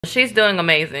She's doing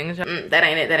amazing. That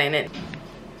ain't it, that ain't it.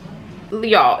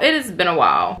 Y'all, it has been a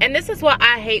while. And this is what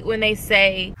I hate when they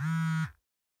say,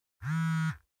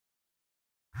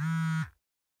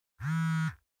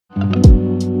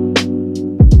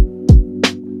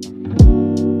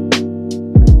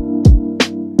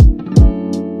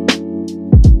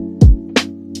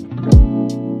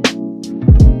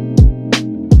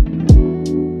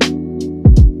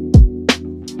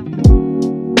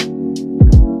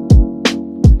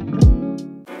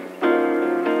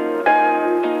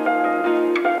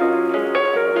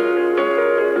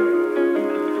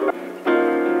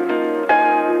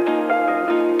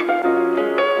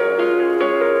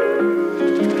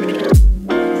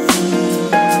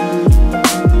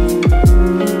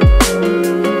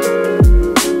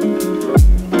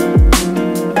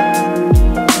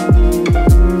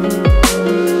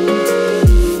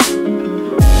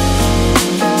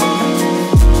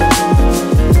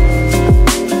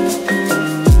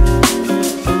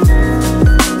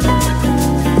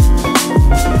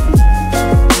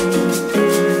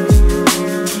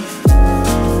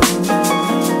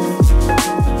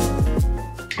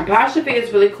 apostrophe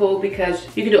is really cool because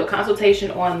you can do a consultation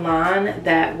online.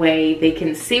 That way they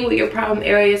can see what your problem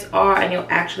areas are, and you'll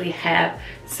actually have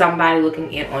somebody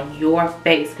looking in on your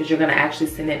face, because you're going to actually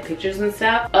send in pictures and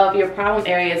stuff of your problem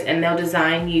areas, and they'll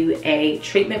design you a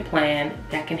treatment plan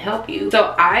that can help you.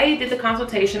 So I did the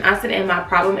consultation. I sent in my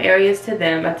problem areas to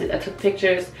them. I took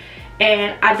pictures.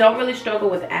 And I don't really struggle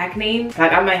with acne.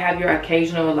 Like, I might have your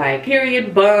occasional like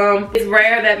period bump. It's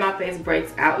rare that my face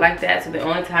breaks out like that. So the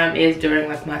only time is during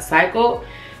like my cycle.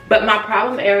 But my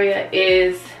problem area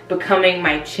is becoming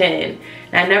my chin.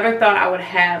 And I never thought I would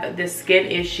have this skin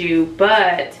issue,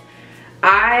 but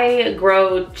I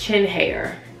grow chin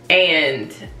hair.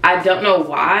 And I don't know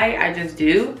why, I just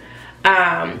do.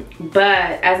 But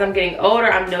as I'm getting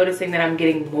older, I'm noticing that I'm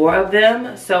getting more of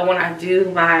them. So when I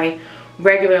do my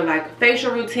regular like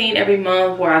facial routine every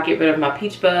month, where I get rid of my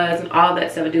peach fuzz and all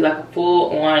that stuff, I do like a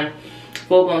full-blown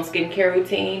skincare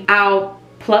routine, I'll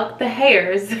pluck the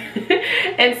hairs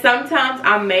and sometimes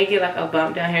I may get like a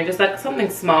bump down here, just like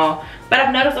something small. But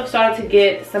I've noticed I've started to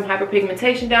get some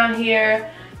hyperpigmentation down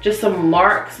here, just some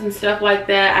marks and stuff like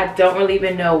that. I don't really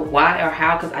even know why or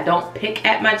how, because I don't pick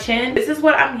at my chin. This is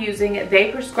what I'm using.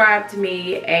 They prescribed to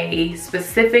me a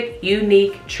specific,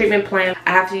 unique treatment plan.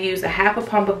 I have to use a half a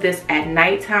pump of this at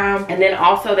nighttime. And then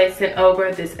also they sent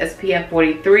over this SPF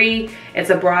 43.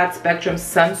 It's a broad spectrum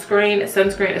sunscreen.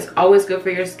 Sunscreen is always good for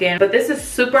your skin. But this is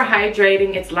super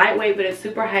hydrating. It's lightweight, but it's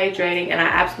super hydrating. And I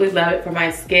absolutely love it for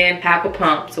my skin. Half a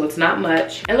pump, so it's not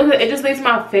much. And look, it just leaves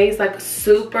my face like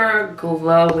super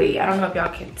glowy. I don't know if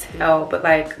y'all can tell, but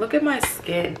like, look at my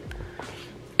skin.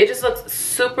 It just looks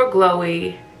super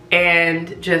glowy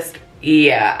and just,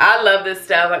 yeah, I love this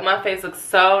stuff. Like, my face looks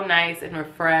so nice and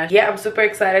refreshed. Yeah, I'm super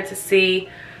excited to see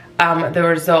the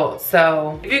results.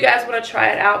 So if you guys want to try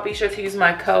it out, be sure to use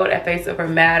my code at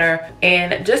Faceovermatter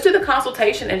and just do the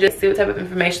consultation and just see what type of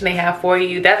information they have for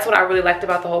you. That's what I really liked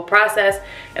about the whole process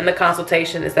and the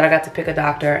consultation, is that I got to pick a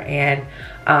doctor, and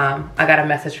I got a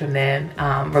message from them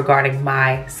regarding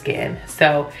my skin.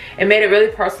 So it made it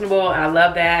really personable, and I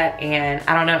love that. And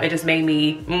I don't know, it just made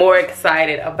me more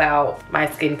excited about my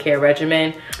skincare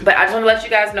regimen. But I just want to let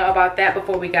you guys know about that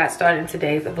before we got started in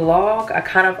today's vlog. I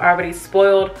kind of already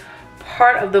spoiled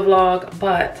part of the vlog,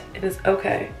 but it is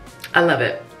okay. I love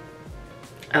it.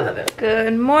 I love it.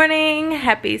 Good morning.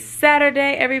 Happy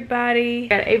Saturday, everybody.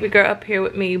 Got Avery girl up here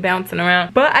with me bouncing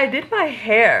around. But I did my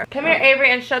hair. Come here,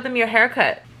 Avery, and show them your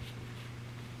haircut.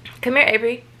 Come here,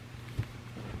 Avery.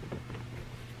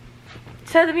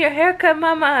 Show them your haircut,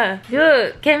 mama.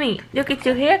 Look, Kimmy, look at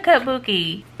your haircut,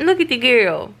 Bookie. Look at the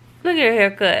girl. Look at her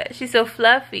haircut. She's so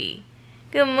fluffy.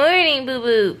 Good morning,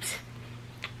 boo-boobs.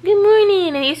 Good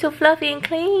morning, and you're so fluffy and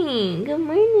clean. Good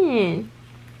morning.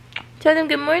 Tell them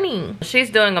good morning. She's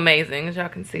doing amazing. As y'all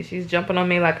can see, she's jumping on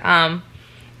me like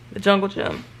the jungle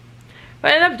gym.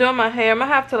 But I ended up doing my hair. I'm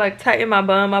gonna have to like tighten my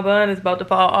bun. My bun is about to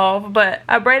fall off. But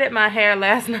I braided my hair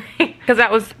last night because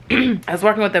I was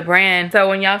working with a brand. So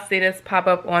when y'all see this pop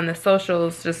up on the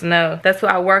socials, just know that's who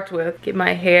I worked with. Get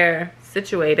my hair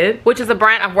situated, which is a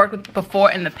brand I've worked with before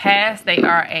in the past. They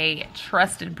are a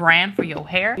trusted brand for your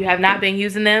hair. If you have not been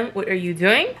using them, what are you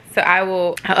doing? So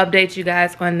I'll update you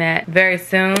guys on that very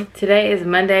soon. Today is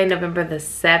Monday, November the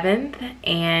 7th,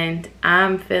 and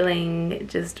I'm feeling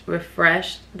just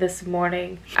refreshed this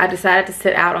morning. I decided to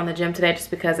sit out on the gym today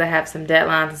just because I have some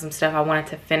deadlines and some stuff I wanted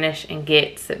to finish and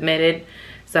get submitted.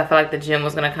 So I feel like the gym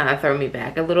was gonna kind of throw me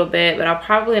back a little bit, but I'll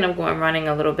probably end up going running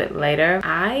a little bit later.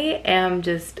 I am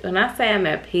just, when I say I'm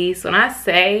at peace, when I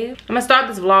say, I'm gonna start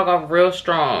this vlog off real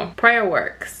strong. Prayer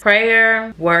works.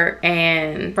 Prayer works,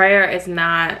 and prayer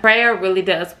really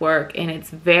does work, and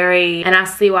it's very, and I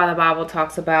see why the Bible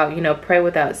talks about, you know, pray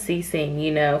without ceasing,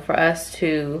 you know, for us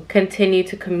to continue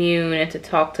to commune and to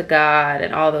talk to God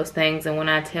and all those things. And when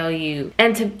I tell you,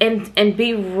 and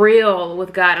be real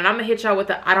with God, and I'm gonna hit y'all with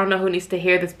the, I don't know who needs to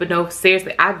hear this, but no,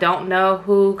 seriously, I don't know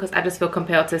who, because I just feel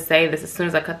compelled to say this as soon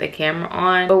as I cut the camera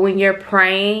on. But when you're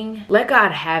praying, let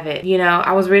God have it. You know,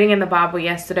 I was reading in the Bible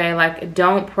yesterday, like,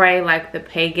 don't pray like the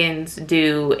pagans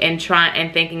do and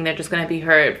thinking they're just gonna be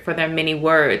heard for their many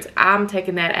words. I'm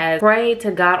taking that as pray to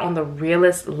God on the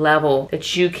realest level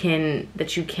that you can.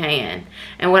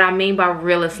 And what I mean by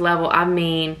realest level, I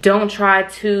mean, don't try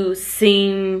to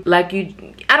seem like you,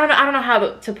 I don't know how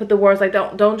to put the words, like,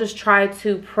 don't just try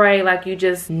to pray like you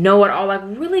just know it all. Like,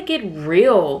 really get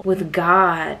real with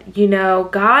God. You know,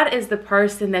 God is the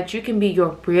person that you can be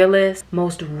your realest,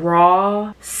 most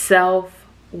raw self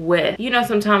with. You know,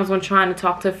 sometimes when trying to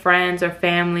talk to friends or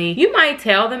family, you might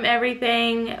tell them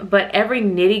everything, but every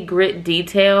nitty-gritty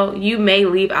detail, you may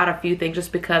leave out a few things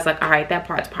just because, like, all right, that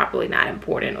part's probably not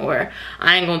important, or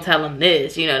I ain't gonna tell them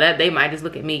this, you know, that they might just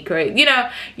look at me crazy. You know,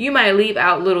 you might leave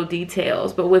out little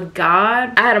details. But with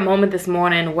God, I had a moment this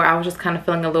morning where I was just kind of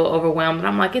feeling a little overwhelmed, and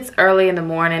I'm like, it's early in the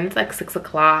morning, it's like 6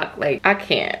 o'clock, like, I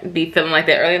can't be feeling like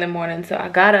that early in the morning. So I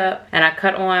got up and I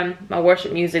cut on my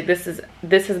worship music. This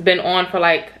has been on for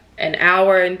like an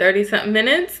hour and 30 something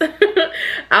minutes.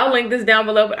 I'll link this down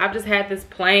below, but I've just had this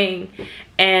playing,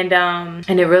 and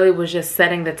it really was just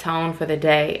setting the tone for the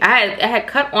day. I had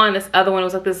cut on this other one. It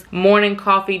was like this morning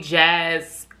coffee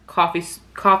jazz coffee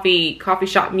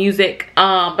shop music,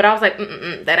 but I was like,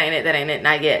 that ain't it,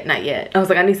 not yet. I was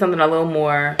like, I need something a little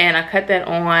more, and I cut that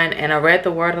on and I read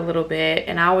the word a little bit,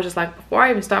 and I was just like, before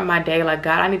I even start my day, like,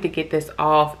 God, I need to get this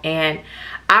off. And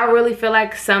I really feel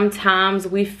like sometimes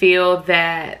we feel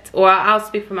that, or I'll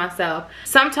speak for myself,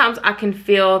 sometimes I can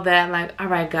feel that, like, all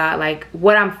right, God, like,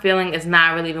 what I'm feeling is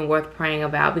not really even worth praying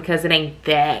about because it ain't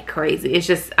that crazy. It's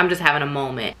just, I'm just having a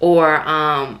moment, or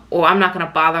I'm not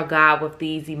gonna bother God with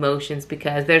these emotions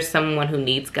because there's someone who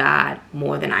needs God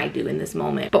more than I do in this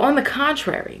moment. But on the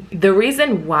contrary, the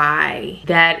reason why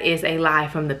that is a lie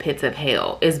from the pits of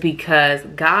hell is because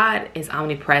God is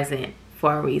omnipresent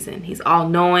for a reason. He's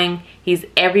all-knowing, he's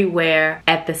everywhere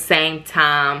at the same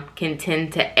time, can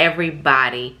tend to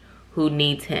everybody who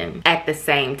needs him at the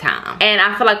same time. And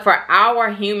I feel like for our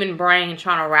human brain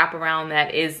trying to wrap around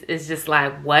that is just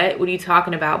like, what are you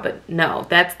talking about? But no,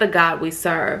 that's the God we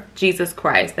serve, Jesus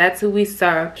Christ. That's who we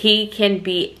serve. He can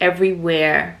be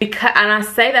everywhere. Because, and I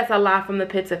say that's a lie from the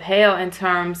pits of hell in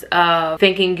terms of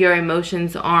thinking your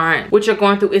emotions aren't, what you're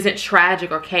going through isn't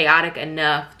tragic or chaotic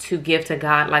enough to give to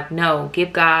God. Like, no,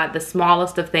 give God the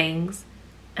smallest of things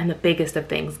and the biggest of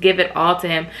things. Give it all to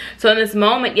him. So in this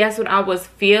moment, yes, what I was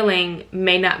feeling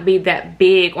may not be that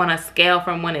big on a scale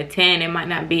from 1 to 10. It might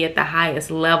not be at the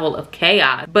highest level of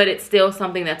chaos, but it's still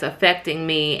something that's affecting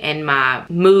me and my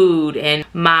mood and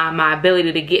my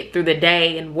ability to get through the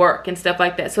day and work and stuff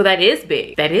like that. So that is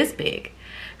big. That is big.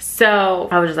 So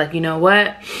I was just like, you know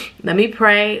what? Let me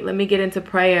pray. Let me get into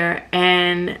prayer.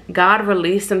 And God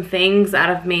released some things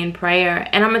out of me in prayer.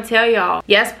 And I'm going to tell y'all,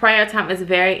 yes, prayer time is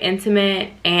very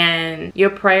intimate, and your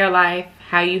prayer life,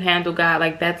 how you handle God,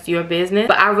 like, that's your business.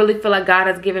 But I really feel like God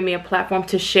has given me a platform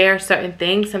to share certain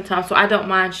things sometimes, so I don't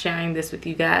mind sharing this with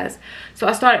you guys. So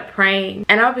I started praying,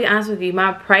 and I'll be honest with you,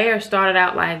 my prayer started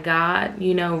out like, God,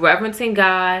 you know, reverencing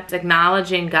God,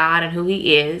 acknowledging God and who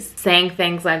he is, saying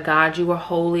things like, God, you are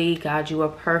holy, God, you are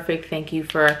perfect, thank you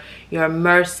for your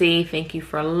mercy, thank you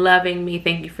for loving me,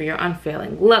 thank you for your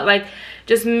unfailing love. Like,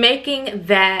 just making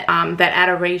that that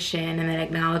adoration and that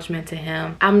acknowledgement to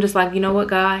him. I'm just like, you know what,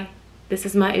 God, this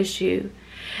is my issue.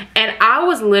 And I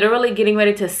was literally getting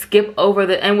ready to skip over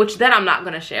the, and which then I'm not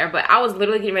going to share, but I was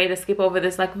literally getting ready to skip over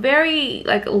this, like, very,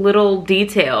 like, little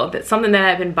detail, that's something that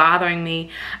had been bothering me.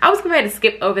 I was getting ready to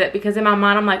skip over that because in my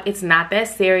mind I'm like, it's not that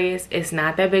serious, it's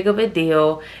not that big of a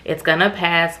deal, it's gonna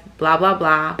pass, blah blah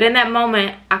blah. But in that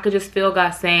moment I could just feel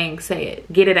God saying, say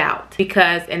it, get it out,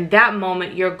 because in that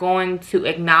moment you're going to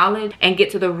acknowledge and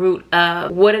get to the root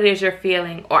of what it is you're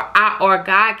feeling, or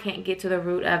God can't get to the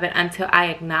root of it until I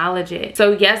acknowledge it.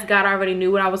 So yes, yes, God already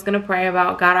knew what I was gonna pray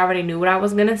about. God already knew what I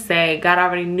was gonna say. God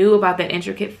already knew about that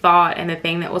intricate thought and the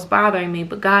thing that was bothering me,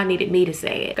 but God needed me to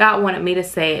say it. God wanted me to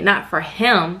say it, not for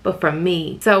him, but for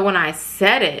me. So when I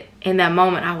said it, in that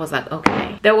moment, I was like,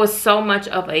 okay. There was so much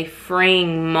of a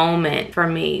freeing moment for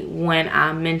me when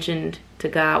I mentioned to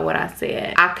God what I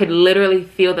said. I could literally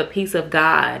feel the peace of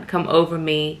God come over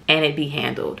me and it be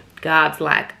handled. God's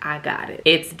like, I got it.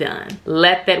 It's done.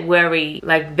 Let that worry,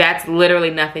 like that's literally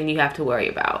nothing you have to worry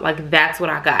about. Like that's what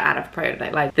I got out of prayer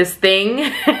today. Like this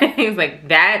thing, he's like,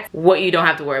 that's what you don't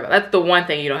have to worry about. That's the one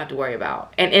thing you don't have to worry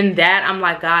about. And in that, I'm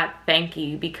like, God, thank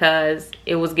you, because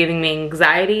it was giving me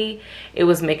anxiety. It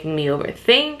was making me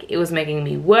overthink. It was making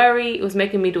me worry. It was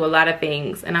making me do a lot of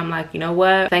things. And I'm like, you know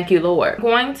what? Thank you, Lord. I'm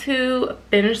going to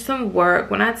finish some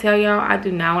work. When I tell y'all, I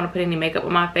do not want to put any makeup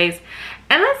on my face.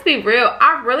 And let's be real,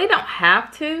 I really don't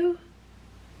have to.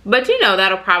 But you know,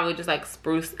 that'll probably just like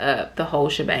spruce up the whole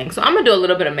shebang. So I'm gonna do a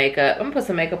little bit of makeup. I'm gonna put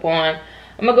some makeup on.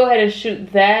 I'm gonna go ahead and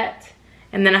shoot that.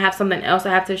 And then I have something else I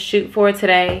have to shoot for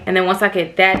today. And then once I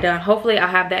get that done, hopefully I'll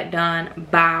have that done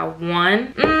by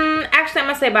 1. Actually, I'm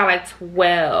gonna say by like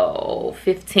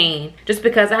 12:15. Just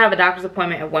because I have a doctor's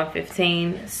appointment at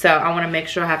 1:15. So I wanna make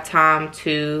sure I have time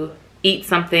to eat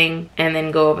something and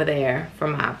then go over there for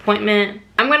my appointment.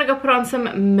 I'm gonna go put on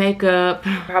some makeup,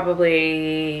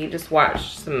 probably just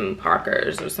watch some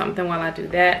Parkers or something while I do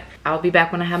that. I'll be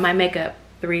back when I have my makeup.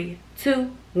 3,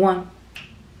 2, 1.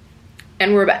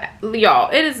 And we're back.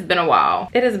 Y'all, it has been a while.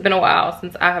 It has been a while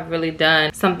since I have really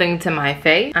done something to my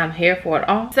face. I'm here for it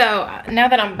all. So now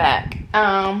that I'm back,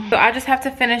 so I just have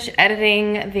to finish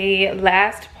editing the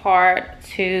last part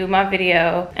to my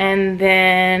video, and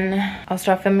then I'll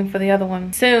start filming for the other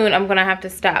one. Soon I'm gonna have to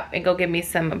stop and go get me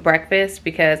some breakfast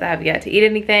because I have yet to eat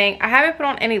anything. I haven't put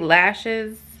on any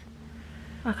lashes.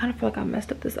 I kind of feel like I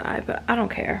messed up this eye, but I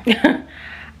don't care.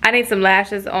 I need some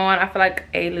lashes on. I feel like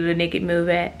a little naked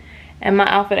movie. And my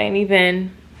outfit ain't even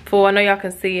full. I know y'all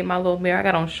can see in my little mirror. I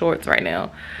got on shorts right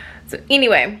now. So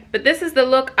anyway, but this is the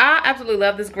look. I absolutely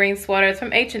love this green sweater. It's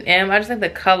from H&M. I just think the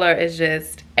color is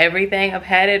just everything. I've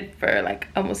had it for like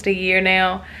almost a year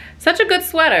now. Such a good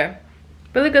sweater.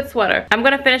 Really good sweater. I'm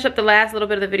gonna finish up the last little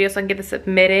bit of the video so I can get this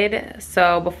submitted.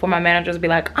 So before my managers be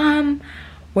like,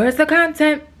 where's the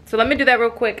content? So let me do that real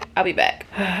quick. I'll be back.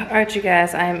 All right, you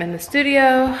guys, I am in the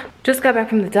studio. Just got back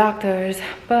from the doctor's,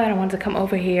 but I wanted to come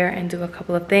over here and do a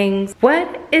couple of things.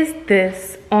 What is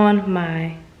this on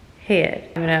my head?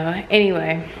 You know,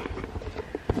 anyway,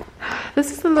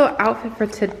 this is the little outfit for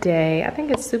today. I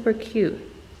think it's super cute.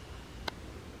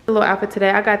 The little outfit today,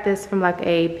 I got this from like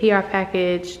a PR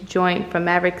package joint from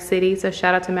Maverick City. So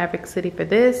shout out to Maverick City for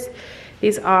this.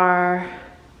 These are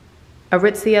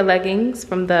Aritzia leggings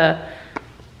from the,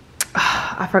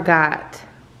 I forgot.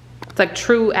 It's like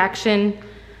True Action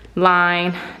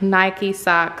line, Nike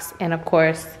socks, and of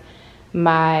course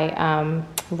my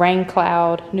Rain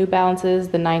Cloud New Balances,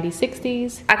 the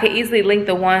 9060s. I could easily link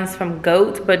the ones from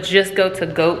GOAT, but just go to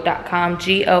goat.com,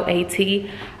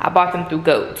 G-O-A-T. I bought them through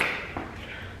GOAT.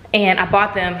 And I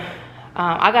bought them,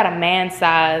 I got a man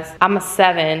size. I'm a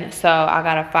 7, so I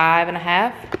got a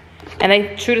 5.5. And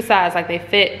they true to size, like they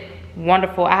fit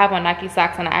wonderful. I have on Nike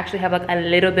socks and I actually have like a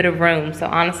little bit of room, so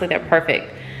honestly they're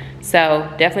perfect. So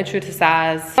definitely true to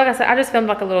size. Like I said, I just filmed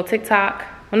like a little TikTok,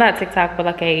 well not a TikTok, but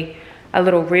like a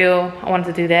little reel. I wanted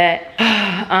to do that.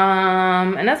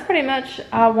 And that's pretty much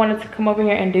all I wanted to come over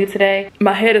here and do today.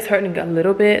 My head is hurting a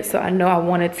little bit, so I know I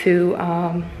wanted to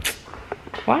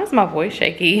why is my voice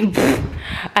shaky?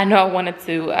 I know I wanted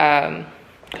to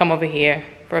come over here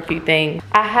for a few things.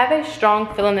 I have a strong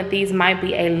feeling that these might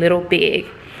be a little big.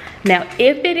 Now,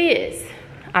 if it is,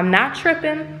 I'm not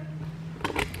tripping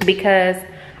because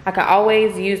I can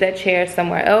always use that chair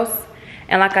somewhere else.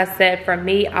 And like I said, for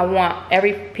me, I want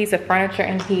every piece of furniture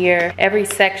in here, every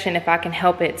section, if I can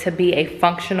help it, to be a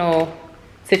functional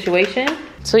situation.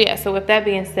 So yeah, so with that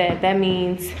being said, that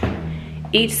means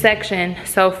each section,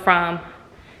 so from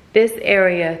this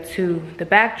area to the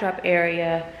backdrop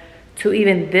area to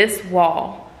even this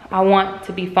wall, I want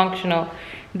to be functional.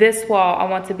 This wall, I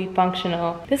want to be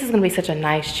functional. This is gonna be such a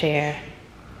nice chair.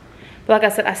 But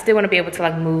like I said, I still wanna be able to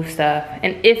like move stuff.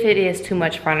 And if it is too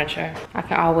much furniture, I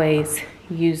can always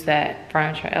use that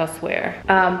furniture elsewhere.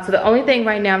 So the only thing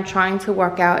right now I'm trying to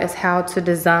work out is how to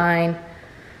design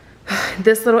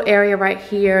this little area right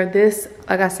here. This,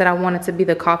 like I said, I want it to be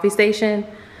the coffee station.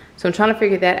 So I'm trying to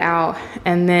figure that out.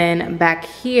 And then back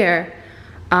here,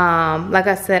 like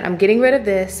I said, I'm getting rid of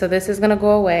this. So this is gonna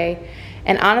go away.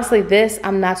 And honestly, this,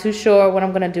 I'm not too sure what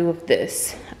I'm gonna do with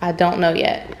this. I don't know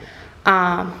yet.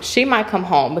 She might come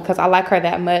home because I like her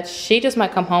that much. She just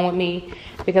might come home with me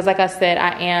because like I said,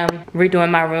 I am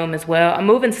redoing my room as well. I'm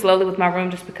moving slowly with my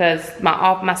room just because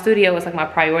my studio is like my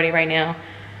priority right now.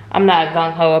 I'm not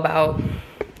gung-ho about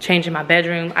changing my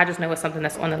bedroom. I just know it's something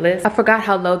that's on the list. I forgot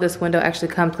how low this window actually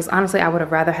comes because honestly I would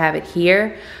have rather have it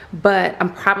here, but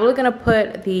I'm probably gonna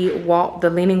put the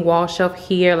leaning wall shelf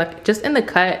here, like just in the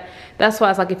cut. That's why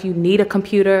it's like if you need a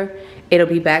computer, it'll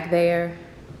be back there,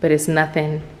 but it's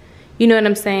nothing, you know what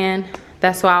I'm saying?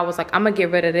 That's why I was like, I'm gonna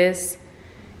get rid of this,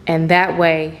 and that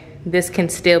way this can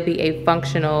still be a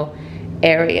functional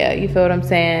area. You feel what I'm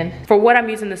saying? For what I'm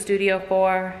using the studio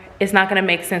for, it's not gonna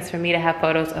make sense for me to have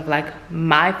photos of like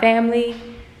my family,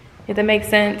 if that makes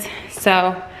sense.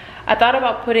 So I thought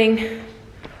about putting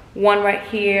one right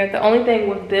here. The only thing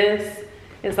with this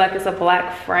is like it's a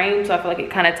black frame, so I feel like it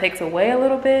kind of takes away a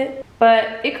little bit,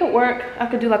 but it could work. I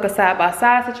could do like a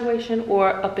side-by-side situation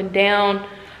or up and down.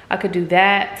 I could do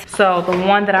that. So the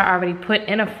one that I already put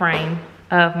in a frame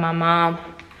of my mom,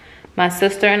 my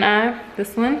sister and I,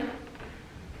 this one,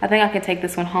 I think I can take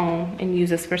this one home and use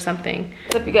this for something.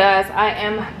 What's up, you guys? I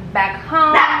am back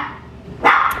home.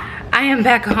 I am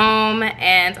back home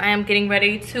and I am getting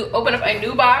ready to open up a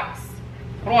new box.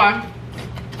 Hold on.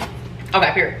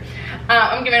 Okay, here.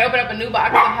 I'm getting ready to open up a new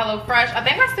box of HelloFresh. I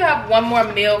think I still have one more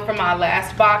meal from my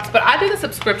last box, but I do the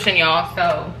subscription, y'all.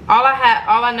 So all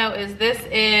I know is this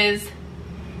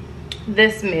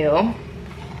meal.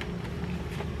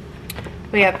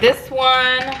 We have this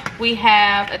one. We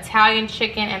have Italian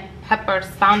chicken and pepper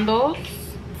sandals,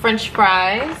 French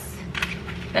fries.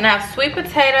 Then I have sweet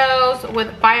potatoes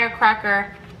with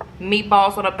firecracker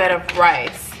meatballs with a bed of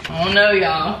rice. I don't know,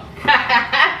 y'all.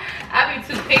 I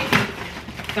be too picky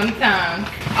sometimes.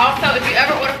 Also, if you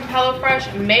ever order from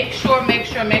HelloFresh, make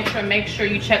sure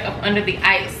you check up under the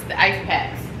ice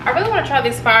packs. I really want to try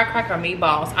these firecracker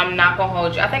meatballs. I'm not gonna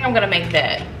hold you. I think I'm gonna make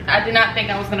that. I did not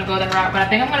think I was gonna go that route, but I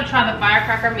think I'm gonna try the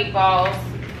firecracker meatballs.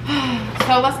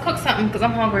 So let's cook something because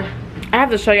I'm hungry. I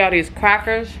have to show y'all these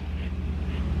crackers.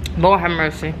 Lord have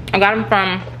mercy. I got them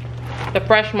from the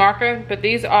Fresh Market, but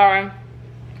these are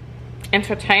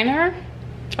Entertainer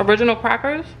original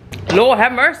crackers. Lord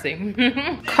have mercy.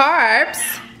 Carbs.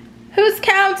 Who's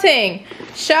counting?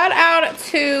 Shout out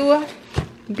to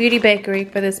Beauty Bakery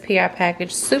for this PR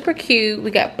package. Super cute.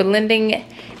 We got blending.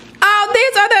 Oh,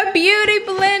 these are the beauty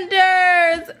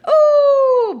blenders.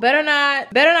 Ooh, better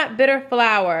not bitter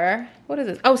flour. What is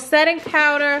this? Oh, setting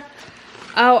powder.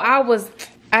 Oh,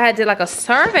 I did like a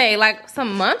survey like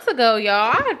some months ago,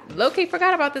 y'all. I low-key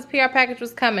forgot about this PR package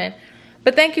was coming.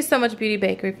 But thank you so much, Beauty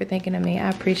Bakery, for thinking of me. I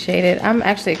appreciate it. I'm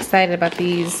actually excited about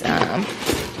these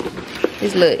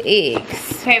little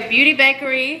eggs. Okay, Beauty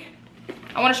Bakery.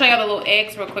 I want to show y'all the little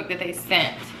eggs real quick that they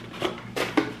sent.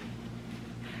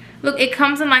 Look, it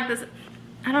comes in like this,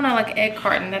 I don't know, like egg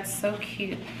carton. That's so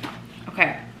cute.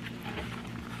 Okay,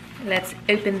 let's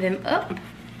open them up.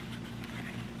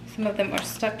 Some of them are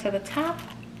stuck to the top.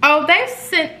 Oh, they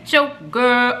sent your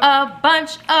girl a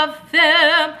bunch of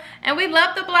them. And we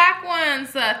love the black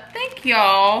ones. Thank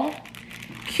y'all.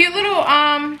 Cute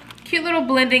little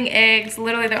blending eggs.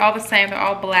 Literally, they're all the same. They're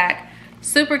all black.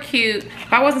 Super cute.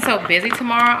 If I wasn't so busy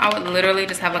tomorrow, I would literally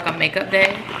just have like a makeup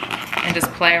day and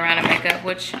just play around in makeup,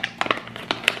 which I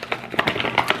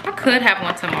could have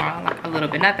one tomorrow, like a little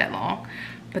bit, not that long.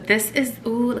 But this is,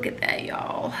 ooh, look at that,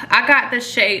 y'all. I got the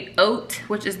shade Oat,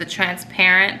 which is the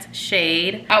transparent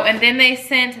shade. Oh, and then they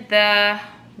sent the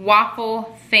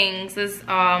waffle things. This,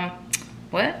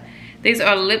 what? These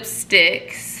are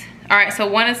lipsticks. All right, so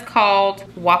one is called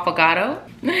Waffagato,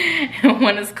 and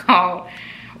one is called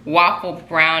Waffle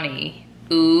Brownie.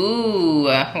 Ooh,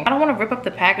 I don't want to rip up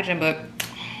the packaging, but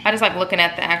I just like looking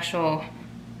at the actual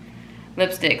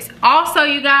lipsticks. Also,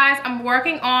 you guys, I'm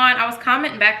working on, I was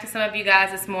commenting back to some of you guys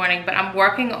this morning, but I'm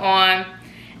working on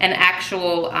an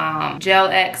actual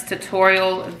𝐤𝐸𝐾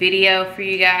tutorial video for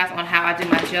you guys on how I do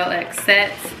my 𝐤𝐸𝐾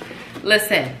sets.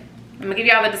 Listen, I'm gonna give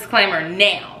y'all the disclaimer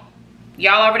now.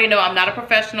 Y'all already know I'm not a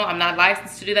professional, I'm not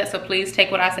licensed to do that, so please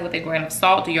take what I say with a grain of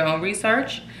salt, do your own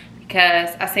research,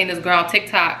 because I seen this girl on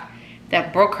TikTok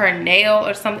that broke her nail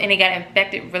or something and it got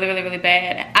infected really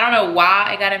bad. I don't know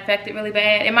why it got infected really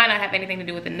bad. It might not have anything to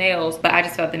do with the nails, but I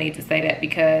just felt the need to say that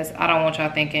because I don't want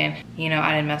y'all thinking, you know,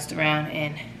 I didn't mess around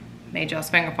and made y'all's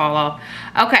finger fall off.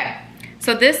 Okay,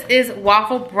 so this is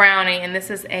Waffle Brownie and this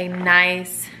is a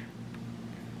nice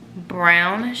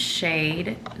brown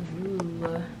shade.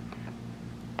 Ooh.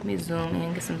 Let me zoom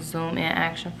in, get some zoom in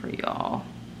action for y'all.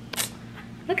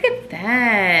 Look at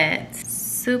that.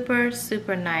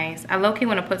 Super nice. I low-key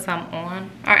want to put some on.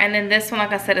 All right, and then this one,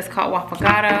 like I said, is called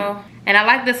Waffagato. And I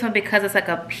like this one because it's like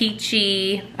a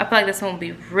peachy. I feel like this one would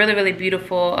be really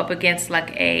beautiful up against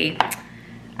like a,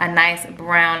 a nice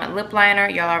brown lip liner.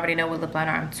 Y'all already know what lip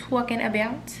liner I'm talking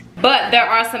about. But there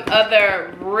are some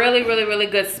other really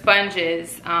good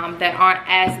sponges that aren't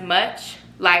as much,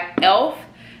 like e.l.f.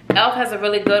 e.l.f. has a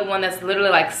really good one that's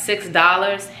literally like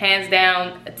 $6, hands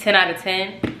down a 10 out of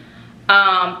 10.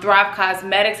 Thrive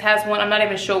Cosmetics has one. I'm not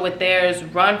even sure what theirs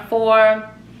run for.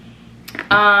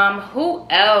 Who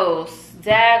else?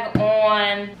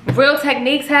 Daggone. Real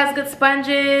Techniques has good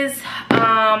sponges.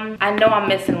 I know I'm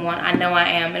missing one. I know I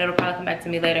am, and it'll probably come back to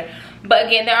me later. But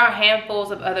again, there are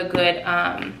handfuls of other good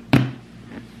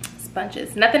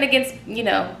sponges. Nothing against, you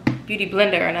know, Beauty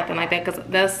Blender or nothing like that, because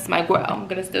that's my girl. I'm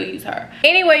gonna still use her.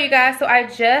 Anyway, you guys, so I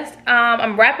just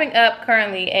I'm wrapping up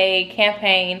currently a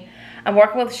campaign. I'm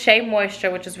working with Shea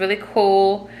Moisture, which is really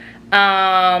cool.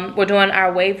 We're doing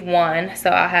our wave 1,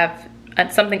 so I'll have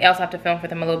something else I have to film for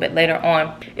them a little bit later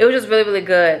on. It was just really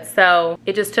good, so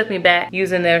it just took me back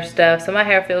using their stuff. So my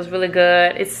hair feels really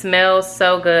good. It smells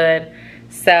so good,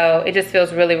 so it just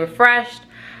feels really refreshed.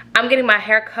 I'm getting my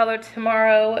hair colored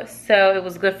tomorrow, so it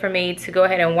was good for me to go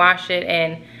ahead and wash it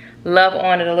and love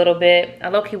on it a little bit. I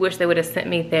low-key wish they would have sent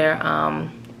me their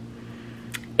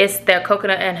it's their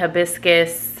coconut and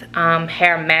hibiscus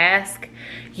hair mask.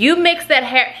 You mix that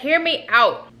hair, hear me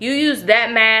out, you use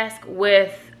that mask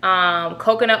with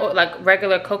coconut oil, like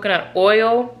regular coconut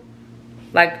oil,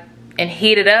 like, and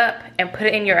heat it up and put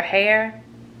it in your hair.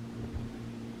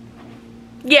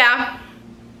 Yeah.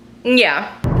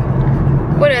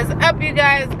 What is up, you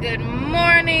guys? Good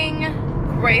morning,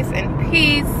 grace and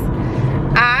peace.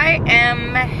 I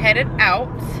am headed out.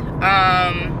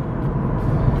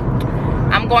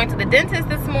 I'm going to the dentist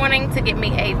this morning to get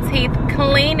me a teeth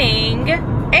cleaning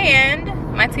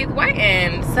and my teeth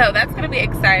whitened, so that's gonna be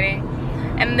exciting.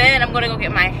 And then I'm gonna go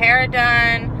get my hair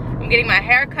done. I'm getting my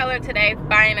hair colored today,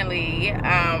 finally.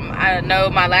 I know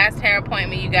my last hair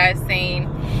appointment you guys seen,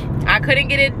 I couldn't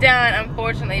get it done,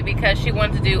 unfortunately, because she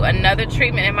wanted to do another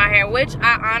treatment in my hair, which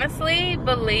I honestly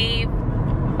believe,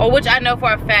 or which I know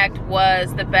for a fact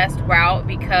was the best route,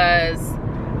 because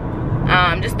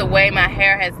just the way my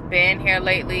hair has been here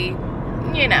lately,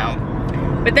 you know.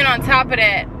 But then on top of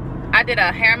that, I did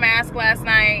a hair mask last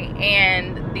night,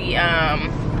 and the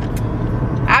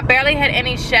I barely had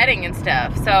any shedding and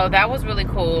stuff, so that was really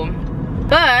cool.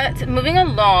 But moving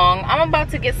along, I'm about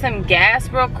to get some gas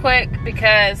real quick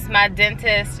because my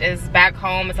dentist is back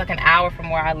home. It's like an hour from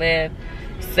where I live,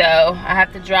 so I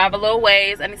have to drive a little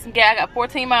ways. I need some gas. I got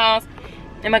 14 miles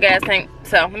in my gas tank,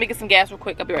 so let me get some gas real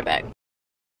quick. I'll be right back.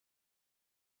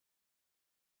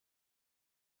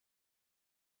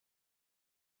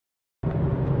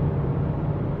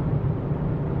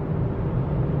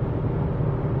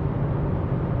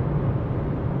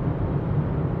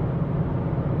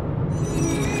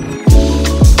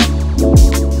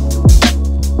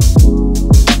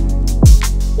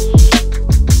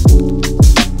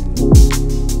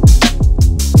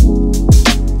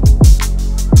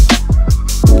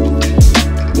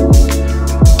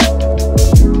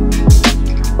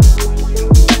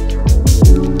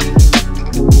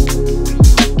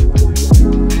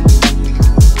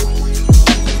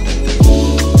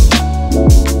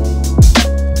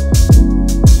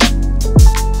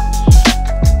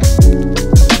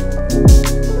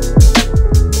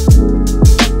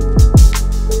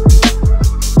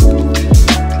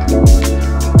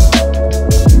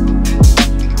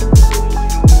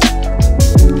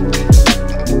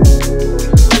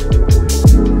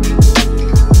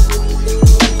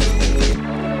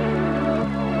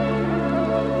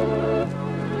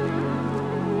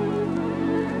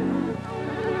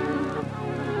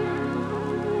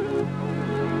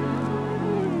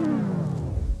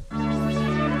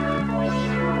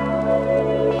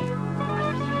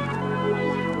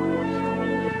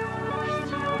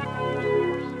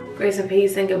 Grace and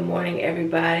peace and good morning,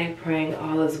 everybody. Praying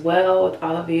all is well with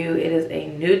all of you. It is a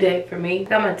new day for me.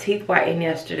 Got my teeth whitened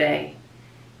yesterday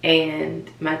and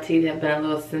my teeth have been a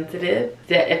little sensitive.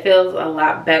 It feels a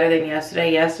lot better than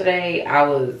yesterday. Yesterday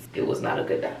it was not a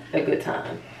good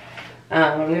time.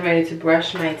 I'm getting ready to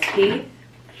brush my teeth.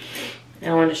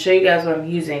 And I wanted to show you guys what I'm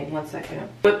using. One second.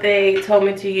 What they told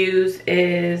me to use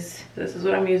is, this is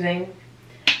what I'm using.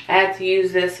 I had to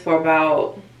use this for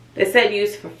about, they said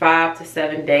use for 5 to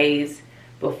 7 days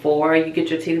before you get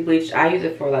your teeth bleached. I use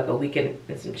it for like a week and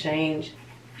some change.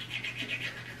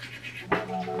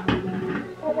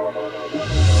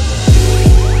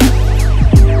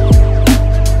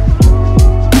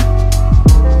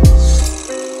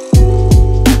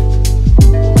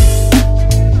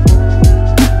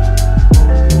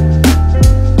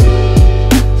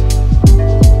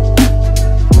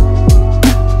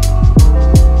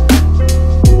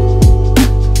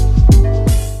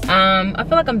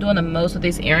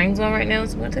 with these earrings on right now,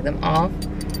 so I'm gonna take them off.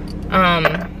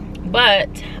 But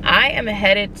I am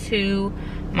headed to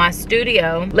my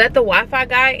studio, let the Wi-Fi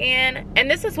guy in. And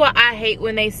this is what I hate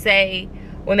when they say,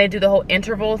 when they do the whole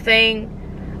interval thing.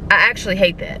 I actually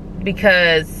hate that,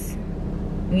 because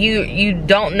you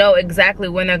don't know exactly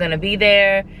when they're gonna be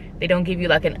there. They don't give you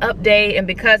like an update. And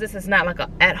because this is not like a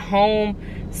at-home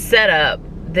setup,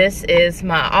 this is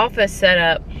my office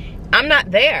setup, I'm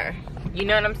not there. You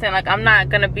know what I'm saying? Like, I'm not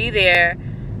gonna be there,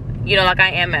 you know, like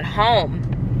I am at home.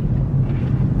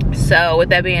 So with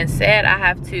that being said, I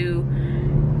have to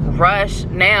rush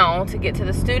now to get to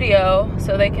the studio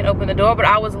so they can open the door. But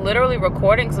I was literally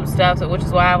recording some stuff, so which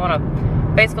is why I want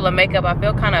a face full of makeup. I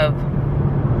feel kind of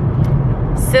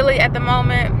silly at the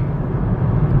moment.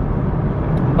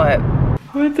 But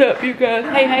what's up, you guys?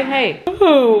 Hey.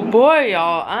 Oh boy,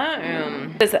 y'all, I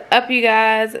am just up, you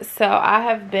guys. So I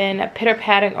have been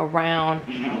pitter-patting around,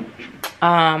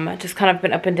 just kind of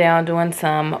been up and down doing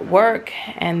some work,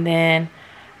 and then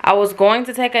I was going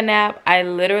to take a nap. I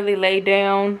literally laid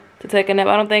down to take a nap.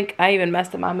 I don't think I even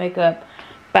messed up my makeup,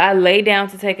 but I laid down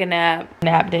to take a nap.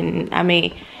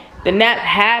 The nap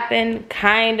happened,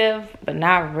 kind of, but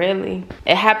not really.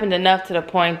 It happened enough to the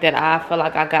point that I feel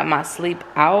like I got my sleep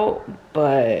out,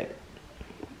 but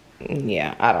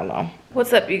yeah, I don't know.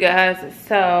 What's up, you guys?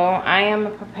 So I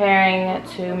am preparing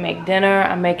to make dinner.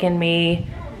 I'm making me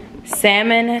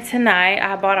salmon tonight.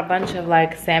 I bought a bunch of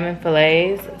like salmon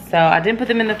fillets, so I didn't put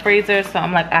them in the freezer, so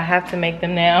I'm like, I have to make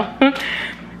them now.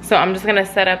 So I'm just gonna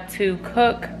set up to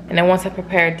cook, and then once I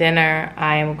prepare dinner,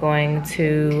 I am going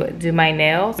to do my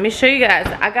nails. Let me show you guys.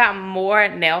 I got more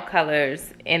nail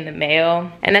colors in the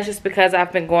mail, and that's just because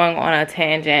I've been going on a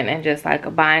tangent and just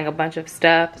like buying a bunch of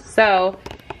stuff. So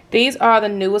these are the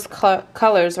newest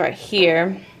colors right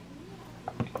here.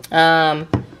 So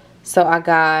I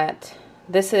got,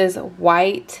 this is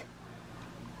white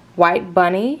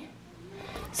bunny.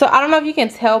 So I don't know if you can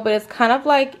tell, but it's kind of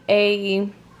like a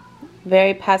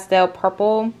very pastel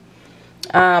purple.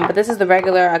 But this is the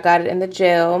regular. I got it in the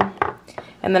gel.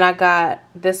 And then I got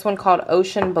this one called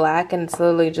Ocean Black, and it's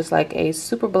literally just like a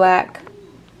super black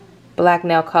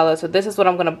nail color. So this is what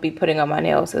I'm going to be putting on my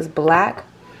nails, is black.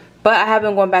 But I have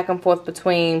been going back and forth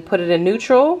between put it in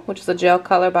neutral, which is a gel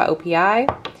color by OPI,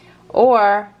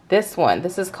 or this one.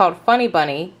 This is called Funny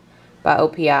Bunny by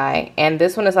OPI, and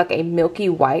this one is like a milky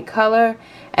white color,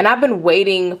 and I've been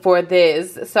waiting for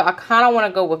this, so I kind of want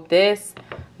to go with this,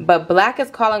 but black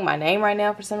is calling my name right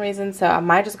now for some reason, so I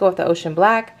might just go with the Ocean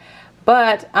Black.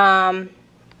 But I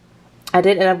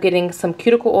did end up getting some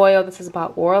cuticle oil. This is by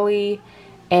Orly,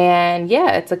 and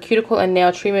yeah, it's a cuticle and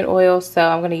nail treatment oil, so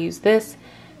I'm going to use this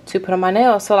to put on my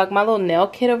nails. So like my little nail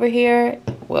kit over here,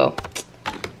 well,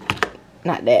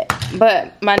 not that,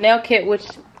 but my nail kit, which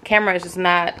camera is just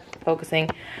not focusing,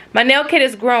 my nail kit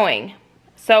is growing,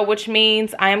 so which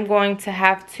means I am going to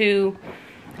have to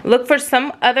look for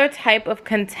some other type of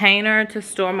container to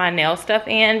store my nail stuff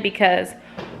in, because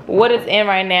what it's in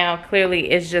right now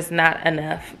clearly is just not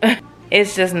enough.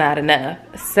 It's just not enough.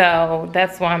 So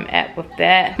that's where I'm at with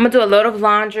that. I'm gonna do a load of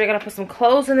laundry. I gotta put some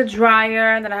clothes in the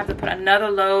dryer, and then I have to put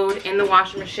another load in the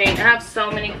washing machine. I have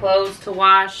so many clothes to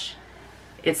wash.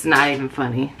 It's not even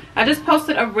funny. I just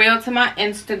posted a reel to my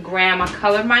Instagram. I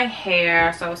colored my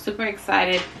hair, so I was super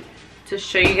excited to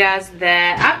show you guys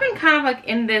that. I've been kind of like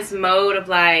in this mode of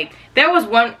like, there was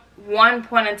one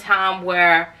point in time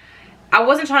where I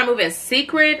wasn't trying to move in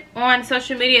secret on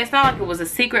social media. It's not like it was a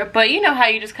secret, but you know how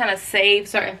you just kind of save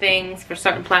certain things for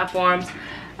certain platforms.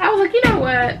 I was like, you know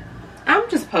what? I'm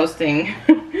just posting.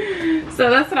 So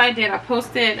that's what I did. I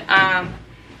posted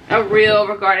a reel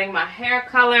regarding my hair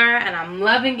color, and I'm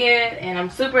loving it, and I'm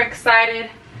super excited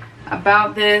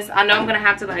about this. I know I'm gonna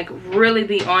have to like really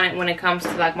be on it when it comes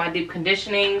to like my deep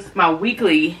conditionings, my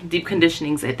weekly deep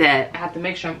conditionings at that. I have to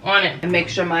make sure I'm on it and make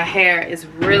sure my hair is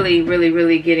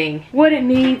really getting what it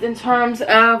needs in terms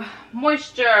of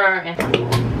moisture. And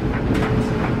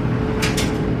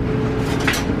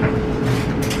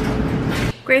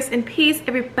grace and peace,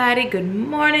 everybody. Good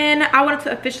morning. I wanted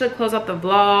to officially close off the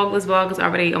vlog. This vlog is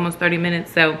already almost 30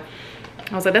 minutes, so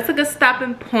I was like, that's a good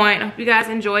stopping point. I hope you guys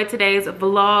enjoyed today's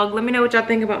vlog. Let me know what y'all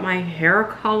think about my hair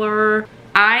color.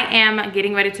 I am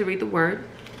getting ready to read the word,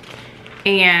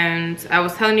 and I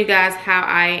was telling you guys how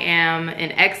I am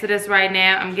in Exodus right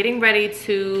now. I'm getting ready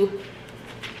to,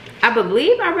 I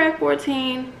believe I read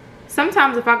 14.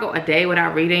 Sometimes if I go a day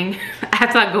without reading, I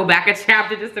have to like go back a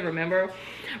chapter just to remember.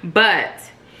 But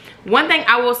one thing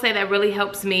I will say that really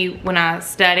helps me when I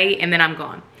study and then I'm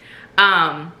gone,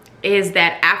 is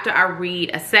that after I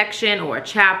read a section or a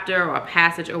chapter or a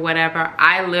passage or whatever,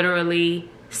 I literally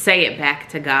say it back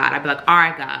to God. I'd be like, all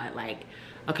right, God, like,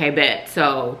 okay, bet.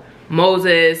 So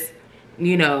Moses,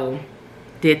 you know,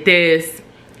 did this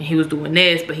and he was doing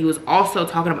this, but he was also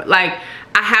talking about, like,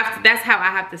 that's how I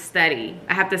have to study.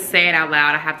 I have to say it out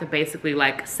loud. I have to basically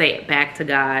like say it back to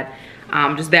God.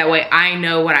 Just that way I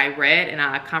know what I read and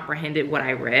I comprehended what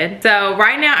I read. So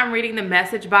right now I'm reading the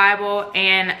Message Bible,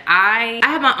 and I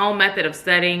have my own method of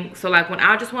studying. So like when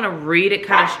I just want to read it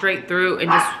kind of straight through and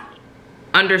just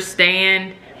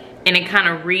understand and then kind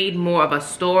of read more of a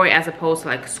story as opposed to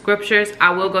like scriptures,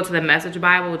 I will go to the Message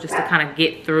Bible just to kind of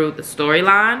get through the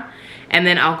storyline, and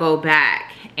then I'll go back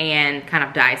and kind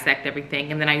of dissect everything.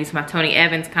 And then I use my Tony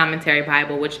Evans Commentary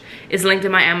Bible, which is linked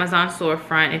in my Amazon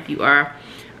storefront if you are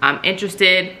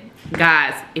interested.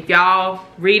 Guys, if y'all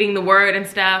reading the word and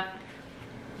stuff,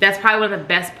 that's probably one of the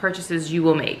best purchases you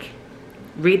will make.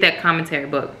 Read that commentary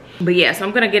book. But yeah, so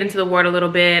I'm gonna get into the word a little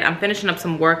bit. I'm finishing up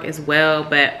some work as well,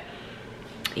 but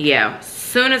yeah, as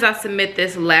soon as I submit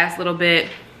this last little bit,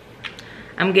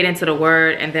 I'm getting into the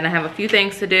word, and then I have a few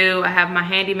things to do. I have my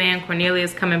handyman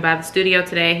Cornelius coming by the studio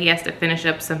today. He has to finish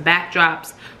up some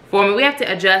backdrops for me. We have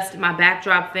to adjust my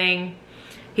backdrop thing.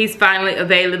 He's finally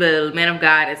available. Man of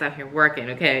God is out here working,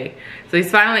 okay? So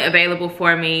he's finally available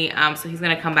for me. So he's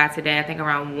gonna come by today, I think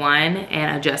around 1,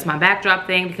 and adjust my backdrop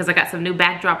thing because I got some new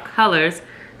backdrop colors.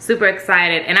 Super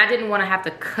excited. And I didn't wanna have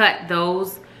to cut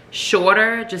those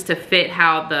shorter just to fit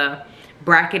how the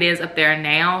bracket is up there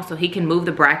now, so he can move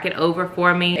the bracket over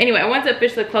for me. Anyway, I wanted to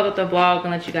officially close up the vlog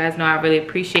and let you guys know I really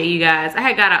appreciate you guys. I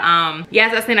had got a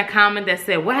yes, I seen a comment that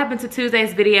said, what happened to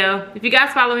Tuesday's video? If you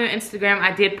guys follow me on Instagram,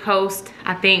 I did post,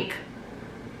 I think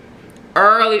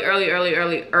early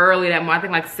that morning. I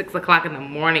think like 6 o'clock in the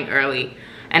morning early,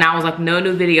 and I was like, no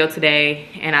new video today,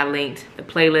 and I linked the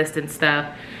playlist and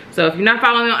stuff. So if you're not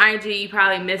following me on IG, you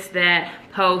probably missed that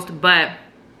post. But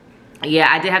yeah,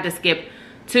 I did have to skip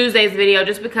Tuesday's video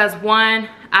just because, one,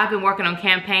 I've been working on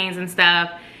campaigns and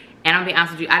stuff, and I'll be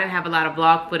honest with you, I didn't have a lot of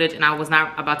vlog footage, and I was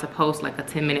not about to post like a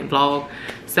 10-minute vlog.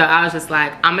 So I was just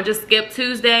like, I'm gonna just skip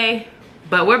Tuesday,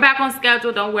 but we're back on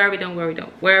schedule. Don't worry, don't worry,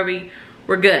 don't worry.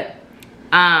 We're good.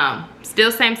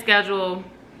 Still same schedule,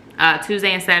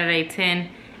 Tuesday and Saturday, 10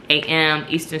 a.m.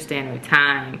 Eastern Standard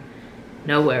Time.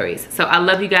 No worries. So I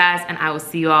love you guys, and I will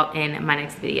see you all in my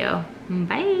next video.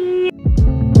 Bye.